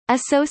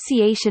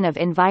Association of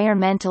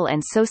environmental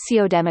and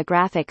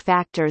sociodemographic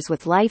factors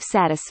with life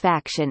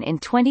satisfaction in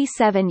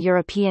 27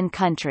 European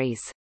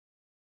countries.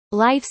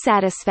 Life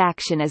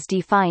satisfaction is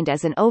defined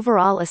as an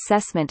overall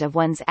assessment of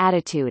one's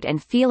attitude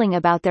and feeling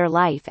about their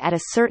life at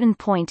a certain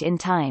point in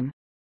time.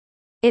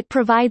 It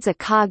provides a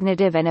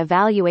cognitive and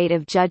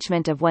evaluative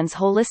judgment of one's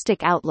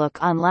holistic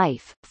outlook on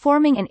life,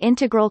 forming an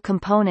integral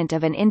component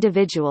of an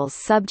individual's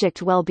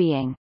subject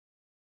well-being.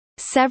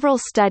 Several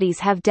studies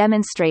have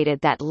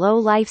demonstrated that low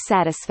life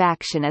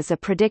satisfaction is a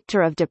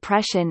predictor of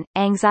depression,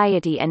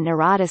 anxiety and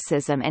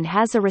neuroticism and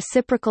has a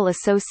reciprocal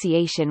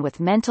association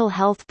with mental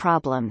health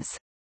problems.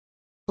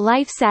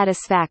 Life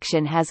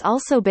satisfaction has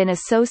also been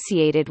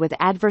associated with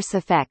adverse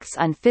effects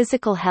on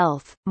physical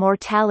health,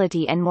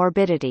 mortality and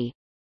morbidity.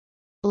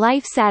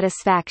 Life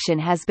satisfaction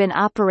has been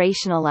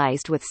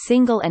operationalized with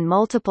single and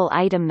multiple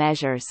item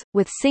measures,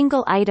 with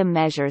single item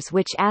measures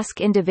which ask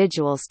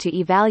individuals to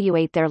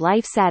evaluate their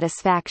life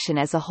satisfaction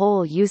as a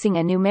whole using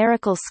a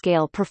numerical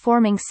scale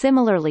performing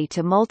similarly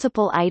to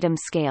multiple item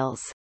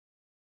scales.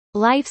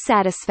 Life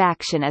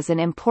satisfaction is an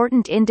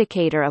important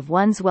indicator of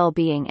one's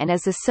well-being and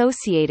is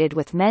associated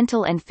with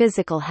mental and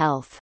physical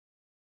health.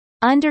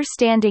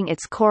 Understanding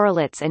its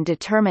correlates and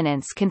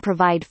determinants can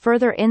provide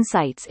further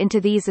insights into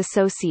these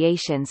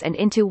associations and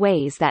into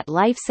ways that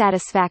life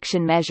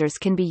satisfaction measures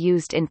can be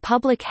used in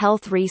public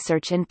health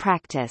research and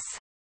practice.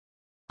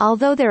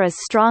 Although there is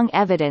strong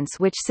evidence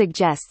which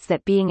suggests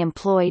that being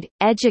employed,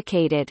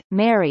 educated,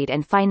 married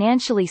and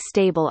financially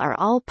stable are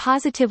all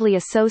positively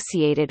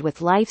associated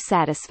with life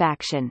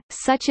satisfaction,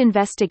 such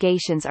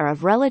investigations are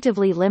of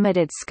relatively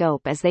limited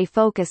scope as they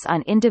focus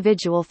on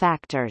individual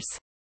factors.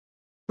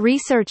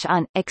 Research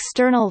on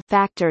external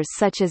factors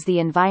such as the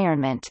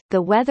environment,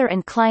 the weather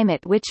and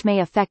climate which may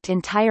affect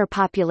entire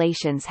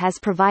populations has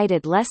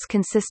provided less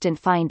consistent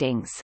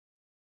findings.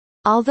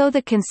 Although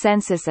the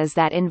consensus is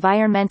that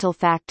environmental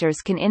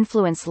factors can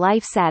influence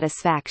life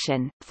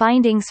satisfaction,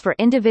 findings for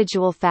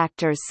individual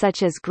factors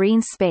such as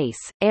green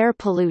space, air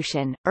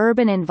pollution,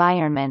 urban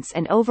environments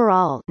and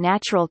overall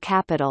natural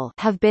capital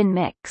have been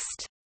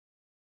mixed.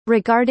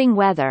 Regarding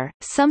weather,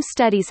 some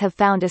studies have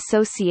found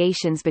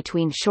associations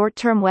between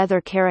short-term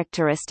weather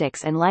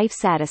characteristics and life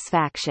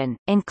satisfaction,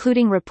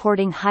 including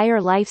reporting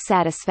higher life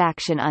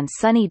satisfaction on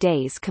sunny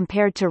days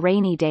compared to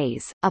rainy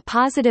days, a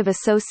positive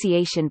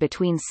association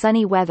between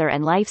sunny weather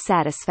and life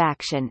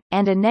satisfaction,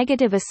 and a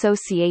negative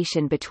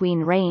association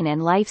between rain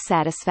and life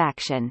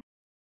satisfaction.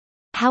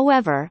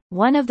 However,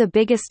 one of the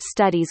biggest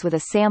studies with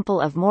a sample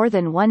of more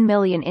than 1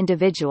 million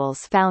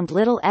individuals found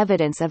little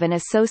evidence of an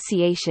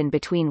association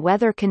between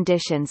weather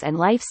conditions and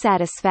life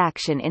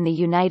satisfaction in the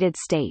United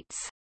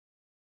States.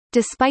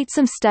 Despite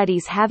some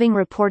studies having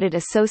reported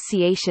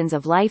associations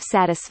of life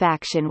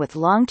satisfaction with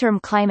long-term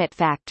climate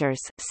factors,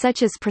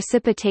 such as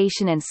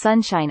precipitation and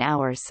sunshine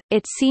hours,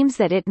 it seems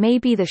that it may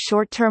be the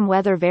short-term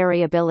weather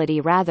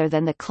variability rather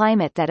than the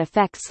climate that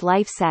affects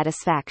life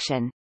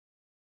satisfaction.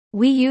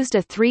 We used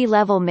a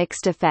 3-level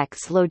mixed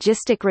effects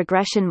logistic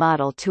regression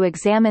model to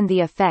examine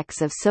the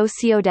effects of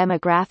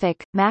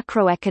socio-demographic,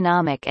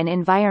 macroeconomic and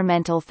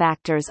environmental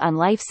factors on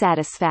life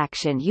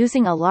satisfaction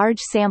using a large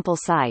sample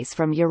size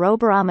from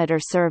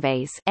Eurobarometer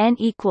surveys N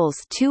equals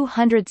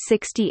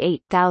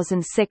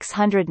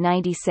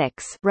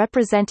 268,696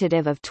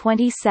 representative of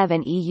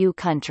 27 EU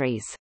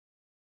countries.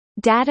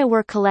 Data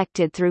were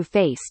collected through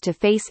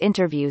face-to-face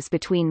interviews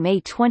between May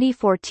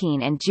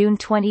 2014 and June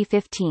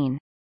 2015.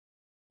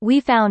 We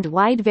found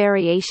wide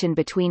variation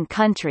between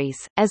countries,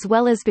 as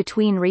well as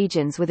between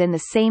regions within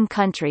the same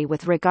country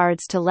with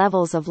regards to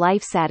levels of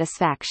life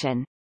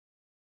satisfaction.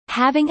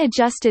 Having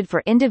adjusted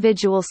for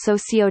individual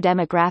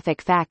socio-demographic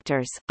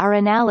factors, our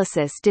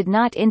analysis did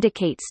not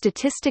indicate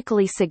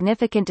statistically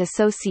significant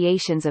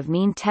associations of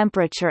mean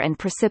temperature and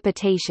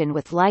precipitation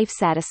with life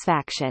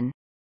satisfaction.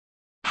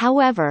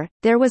 However,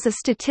 there was a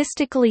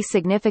statistically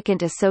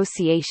significant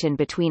association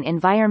between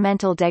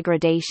environmental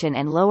degradation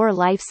and lower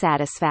life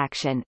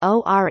satisfaction.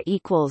 OR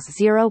equals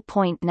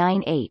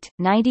 0.98,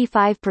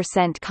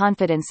 95%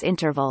 confidence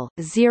interval,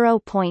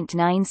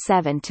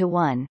 0.97 to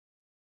 1.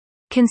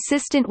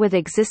 Consistent with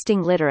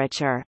existing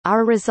literature,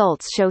 our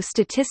results show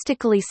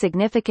statistically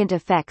significant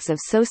effects of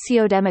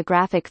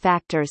socio-demographic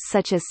factors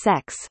such as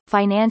sex,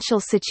 financial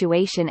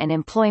situation and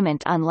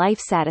employment on life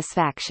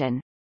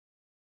satisfaction.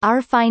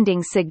 Our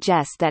findings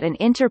suggest that an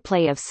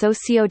interplay of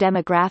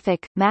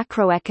socio-demographic,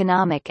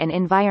 macroeconomic and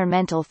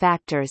environmental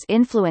factors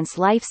influence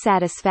life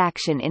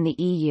satisfaction in the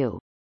EU.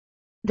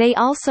 They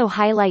also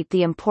highlight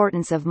the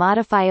importance of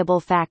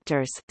modifiable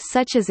factors,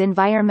 such as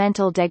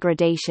environmental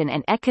degradation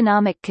and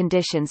economic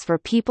conditions for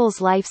people's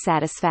life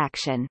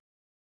satisfaction.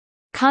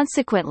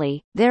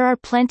 Consequently, there are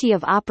plenty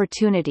of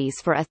opportunities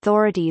for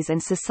authorities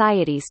and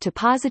societies to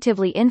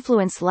positively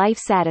influence life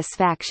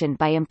satisfaction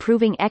by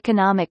improving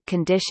economic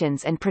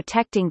conditions and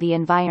protecting the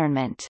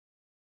environment.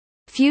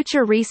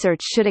 Future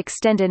research should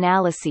extend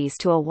analyses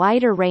to a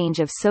wider range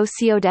of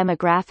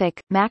socio-demographic,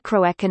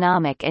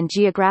 macroeconomic and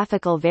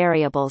geographical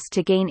variables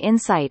to gain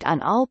insight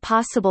on all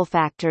possible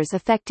factors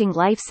affecting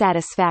life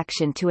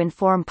satisfaction to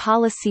inform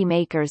policy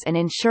makers and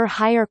ensure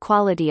higher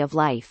quality of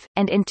life,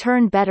 and in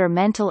turn better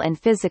mental and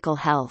physical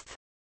health.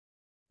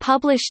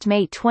 Published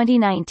May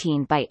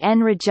 2019 by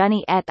N.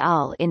 Rajuni et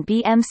al. In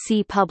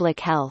BMC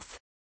Public Health.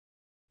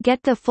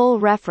 Get the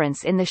full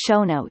reference in the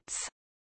show notes.